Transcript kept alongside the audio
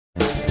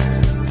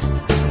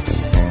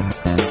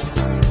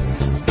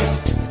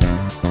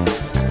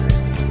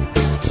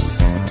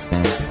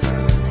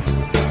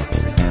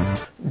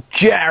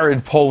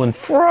Jared Polin,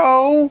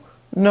 Fro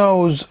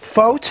Knows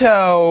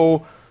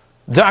Photo.com,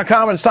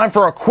 and it's time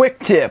for a quick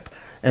tip.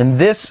 And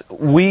this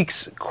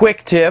week's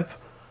quick tip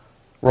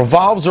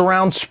revolves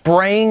around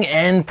spraying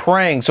and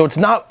praying. So it's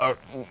not,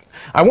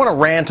 I want to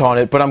rant on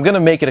it, but I'm going to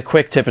make it a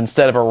quick tip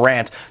instead of a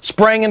rant.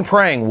 Spraying and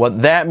praying,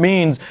 what that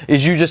means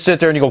is you just sit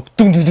there and you go,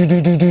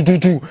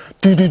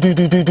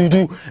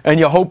 and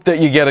you hope that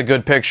you get a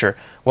good picture.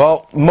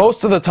 Well,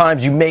 most of the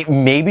times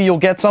maybe you'll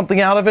get something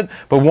out of it,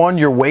 but one,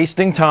 you're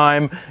wasting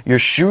time, you're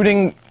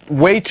shooting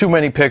way too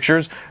many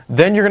pictures,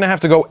 then you're going to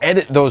have to go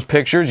edit those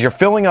pictures, you're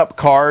filling up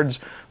cards,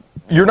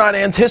 you're not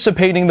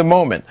anticipating the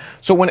moment.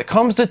 So when it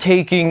comes to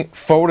taking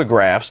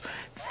photographs,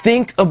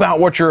 think about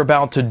what you're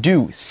about to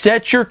do.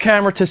 Set your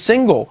camera to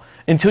single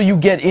until you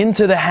get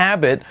into the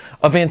habit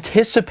of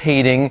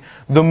anticipating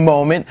the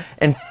moment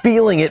and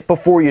feeling it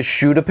before you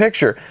shoot a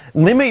picture.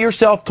 Limit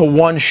yourself to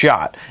one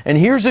shot. And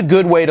here's a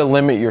good way to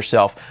limit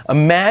yourself.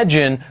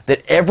 Imagine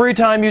that every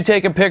time you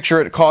take a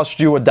picture, it costs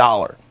you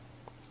 $1.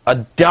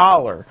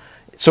 $1.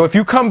 So if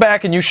you come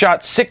back and you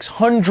shot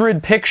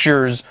 600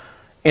 pictures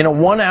in a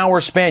 1 hour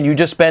span, you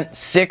just spent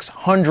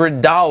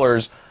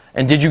 $600.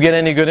 And did you get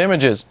any good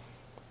images?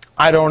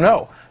 I don't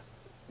know.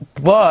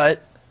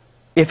 But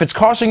if it's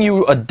costing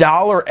you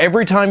 $1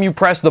 every time you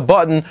press the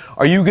button,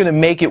 are you going to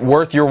make it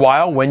worth your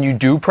while when you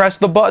do press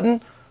the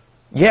button?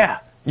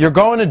 Yeah, you're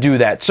going to do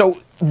that. So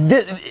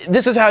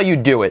this is how you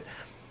do it.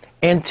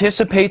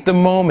 Anticipate the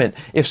moment.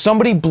 If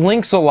somebody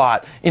blinks a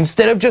lot,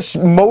 instead of just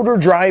motor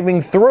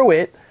driving through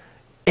it,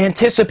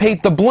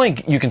 anticipate the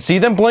blink. You can see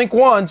them blink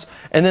once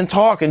and then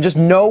talk and just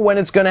know when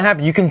it's going to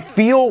happen. You can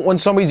feel when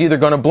somebody's either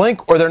going to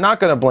blink or they're not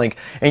going to blink,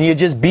 and you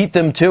just beat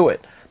them to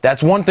it.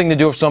 That's one thing to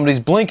do if somebody's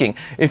blinking.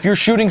 If you're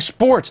shooting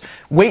sports,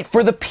 wait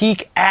for the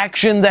peak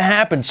action to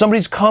happen.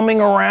 Somebody's coming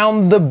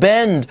around the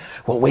bend.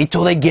 Well, wait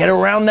till they get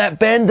around that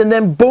bend and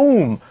then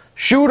boom,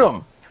 shoot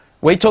them.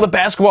 Wait till the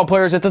basketball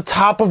player is at the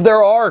top of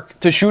their arc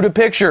to shoot a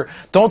picture.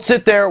 Don't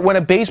sit there when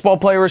a baseball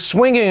player is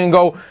swinging and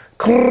go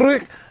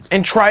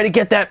and try to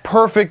get that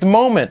perfect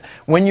moment.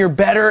 When you're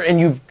better and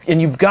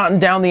you've gotten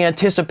down the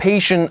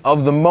anticipation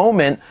of the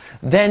moment,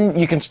 then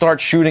you can start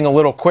shooting a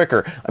little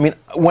quicker. I mean,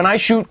 when I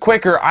shoot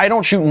quicker, I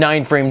don't shoot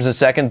 9 frames a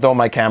second, though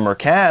my camera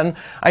can.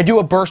 I do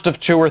a burst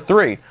of 2 or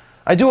 3.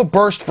 I do a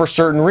burst for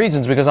certain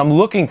reasons because I'm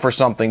looking for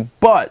something,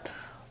 but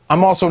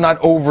I'm also not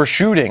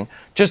overshooting.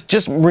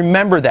 Just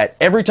remember that.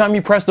 Every time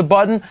you press the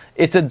button,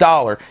 it's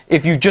 $1.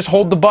 If you just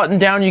hold the button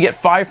down, you get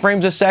 5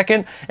 frames a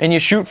second, and you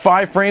shoot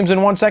 5 frames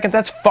in 1 second,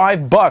 that's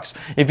 $5.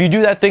 If you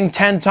do that thing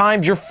 10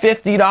 times, you're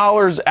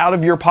 $50 out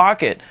of your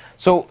pocket.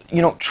 So,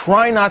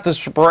 try not to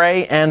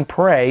spray and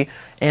pray.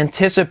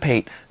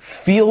 Anticipate.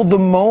 Feel the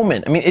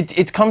moment. I mean,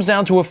 it comes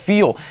down to a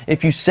feel.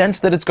 If you sense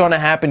that it's going to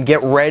happen,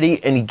 get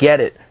ready and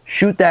get it.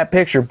 Shoot that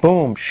picture.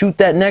 Boom. Shoot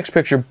that next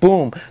picture.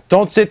 Boom.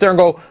 Don't sit there and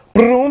go,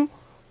 boom,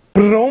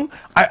 boom.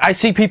 I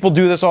see people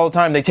do this all the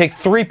time. They take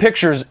 3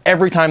 pictures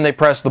every time they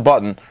press the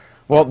button.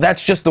 Well,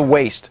 that's just a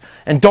waste.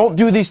 And don't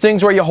do these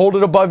things where you hold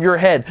it above your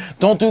head.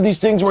 Don't do these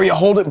things where you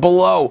hold it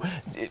below.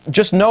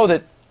 Just know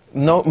that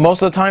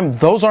most of the time,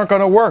 those aren't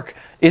going to work.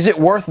 Is it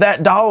worth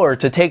that $1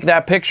 to take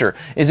that picture?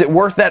 Is it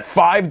worth that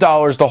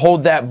 $5 to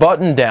hold that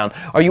button down?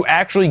 Are you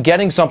actually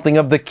getting something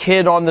of the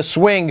kid on the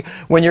swing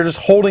when you're just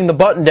holding the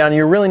button down and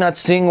you're really not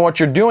seeing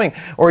what you're doing?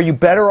 Or are you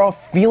better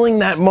off feeling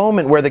that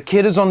moment where the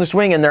kid is on the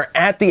swing and they're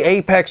at the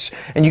apex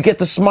and you get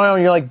the smile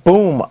and you're like,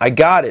 boom, I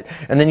got it.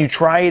 And then you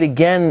try it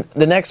again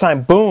the next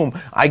time, boom,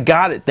 I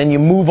got it. Then you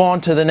move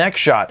on to the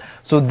next shot.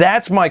 So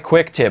that's my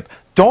quick tip.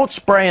 Don't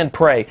spray and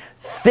pray.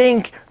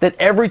 Think that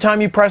every time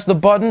you press the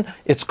button,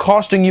 it's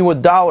costing you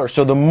 $1.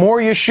 So the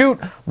more you shoot,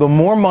 the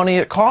more money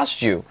it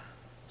costs you.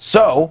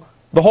 So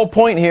the whole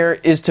point here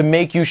is to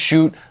make you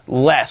shoot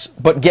less,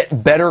 but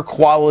get better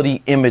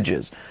quality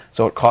images.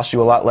 So it costs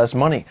you a lot less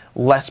money.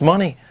 Less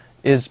money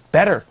is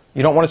better.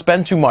 You don't want to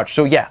spend too much.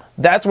 So yeah,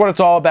 that's what it's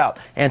all about.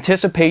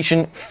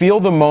 Anticipation, feel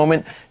the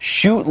moment,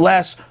 shoot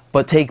less,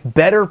 but take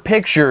better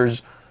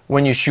pictures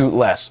when you shoot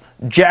less.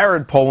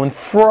 Jared Polin,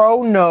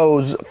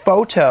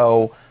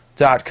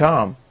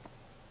 FroKnowsPhoto.com.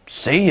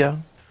 See ya.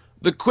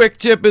 The quick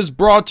tip is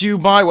brought to you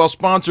by,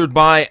 sponsored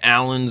by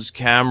Allen's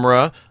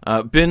Camera.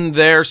 Been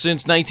there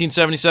since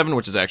 1977,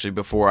 which is actually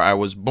before I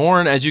was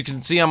born. As you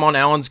can see, I'm on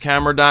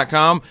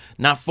allenscamera.com.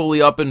 Not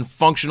fully up and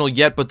functional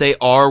yet, but they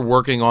are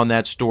working on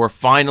that store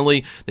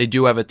finally. They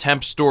do have a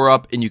temp store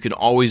up, and you can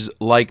always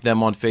like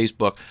them on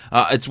Facebook.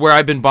 It's where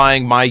I've been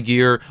buying my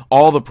gear,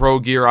 all the pro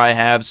gear I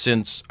have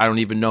since I don't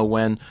even know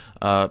when,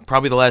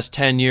 probably the last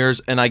 10 years,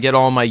 and I get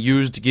all my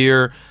used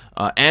gear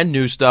and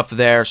new stuff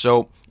there.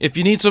 So if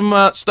you need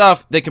some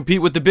stuff, they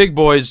compete with the big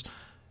boys.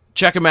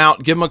 Check them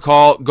out. Give them a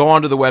call. Go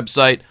onto the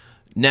website.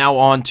 Now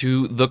on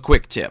to the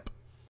quick tip.